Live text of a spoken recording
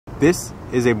This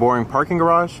is a boring parking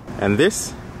garage, and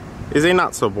this is a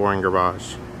not so boring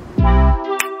garage.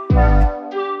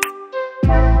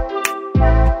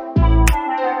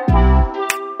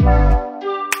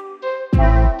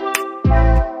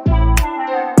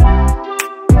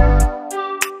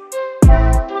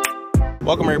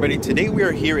 Welcome everybody. Today we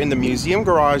are here in the museum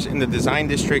garage in the design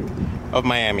district of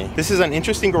Miami. This is an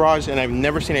interesting garage and I've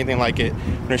never seen anything like it.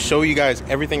 I'm gonna show you guys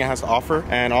everything it has to offer,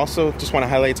 and also just want to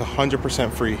highlight it's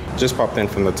 100% free. Just popped in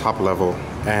from the top level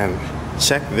and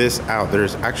check this out.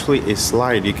 There's actually a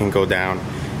slide you can go down.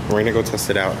 We're gonna go test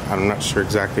it out. I'm not sure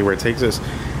exactly where it takes us.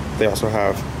 They also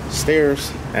have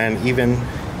stairs and even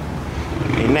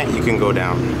a net you can go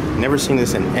down. Never seen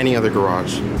this in any other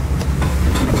garage.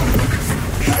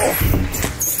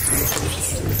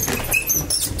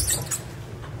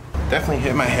 Definitely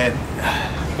hit my head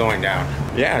going down.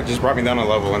 Yeah, it just brought me down a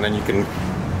level, and then you can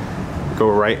go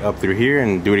right up through here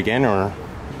and do it again, or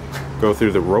go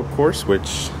through the rope course,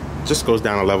 which just goes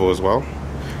down a level as well.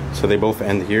 So they both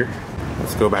end here.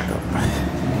 Let's go back up.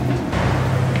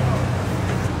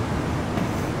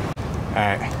 All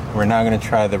right, we're now gonna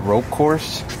try the rope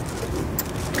course.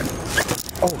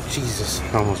 Oh, Jesus,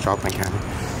 I almost dropped my camera.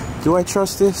 Do I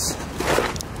trust this?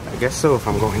 I guess so if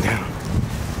I'm going down.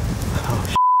 Oh,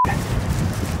 shit.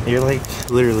 You're like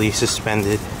literally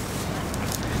suspended.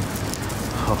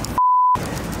 Oh.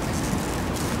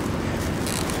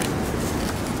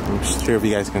 I'm not sure if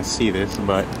you guys can see this,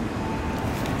 but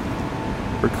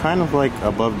we're kind of like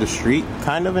above the street,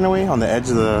 kind of in a way, on the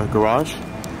edge of the garage.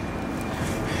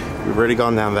 We've already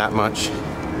gone down that much.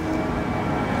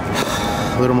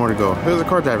 A little more to go. There's a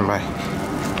car driving by.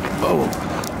 Oh.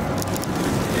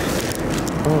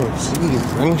 Oh,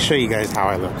 geez. Let me show you guys how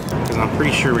I look, because I'm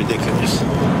pretty sure ridiculous.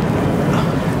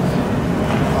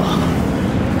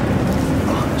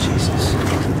 Oh, Jesus.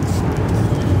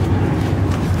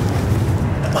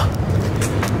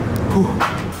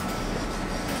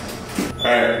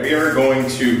 Alright, we are going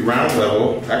to ground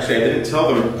level. Actually, I didn't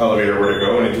tell the elevator where to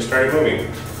go, and it just started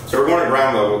moving. So we're going to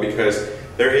ground level because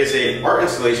there is an art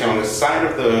installation on the side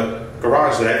of the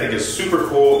garage that I think is super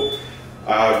cool.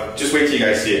 Just wait till you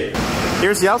guys see it.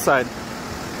 Here's the outside.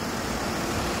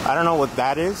 I don't know what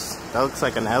that is. That looks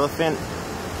like an elephant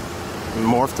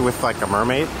morphed with like a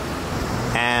mermaid.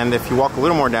 And if you walk a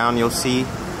little more down, you'll see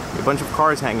a bunch of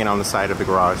cars hanging on the side of the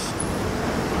garage.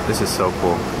 This is so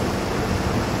cool.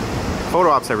 Photo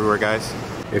ops everywhere, guys.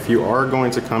 If you are going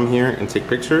to come here and take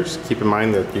pictures, keep in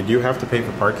mind that you do have to pay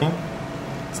for parking.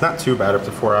 It's not too bad, up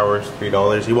to 4 hours,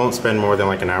 $3. You won't spend more than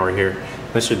like an hour here,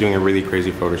 unless you're doing a really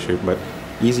crazy photo shoot, but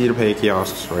easy to pay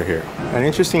kiosks right here. An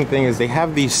interesting thing is they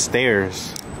have these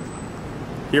stairs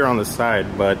here on the side,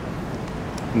 but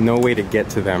no way to get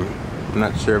to them. I'm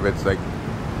not sure if it's like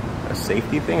a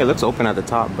safety thing. It looks open at the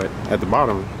top, but at the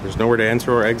bottom, there's nowhere to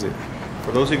enter or exit.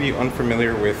 For those of you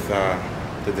unfamiliar with the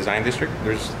design district,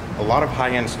 there's a lot of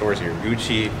high-end stores here.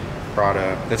 Gucci,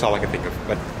 Prada, that's all I can think of.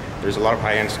 But there's a lot of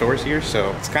high-end stores here,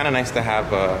 so it's kind of nice to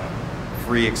have a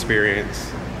free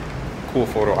experience, cool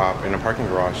photo op in a parking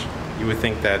garage. You would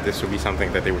think that this would be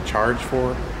something that they would charge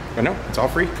for, but no, it's all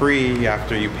free. Free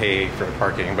after you pay for the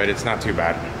parking, but it's not too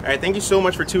bad. All right, thank you so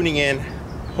much for tuning in.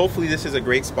 Hopefully this is a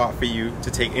great spot for you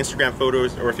to take Instagram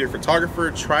photos, or if you're a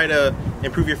photographer, try to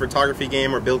improve your photography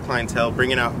game or build clientele,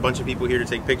 bringing out a bunch of people here to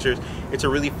take pictures. It's a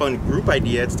really fun group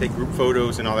idea to take group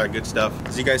photos and all that good stuff.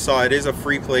 As you guys saw, it is a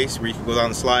free place where you can go down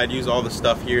the slide, use all the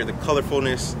stuff here, the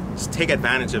colorfulness, just take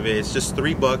advantage of it. It's just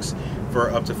 $3 for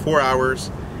up to 4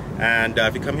 hours. And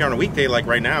if you come here on a weekday like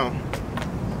right now,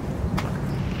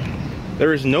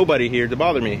 there is nobody here to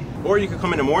bother me. Or you could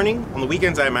come in the morning. On the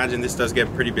weekends, I imagine this does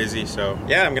get pretty busy. So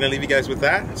yeah, I'm gonna leave you guys with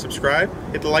that. Subscribe,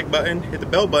 hit the like button, hit the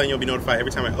bell button. You'll be notified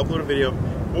every time I upload a video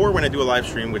or when I do a live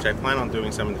stream, which I plan on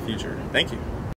doing some in the future. Thank you.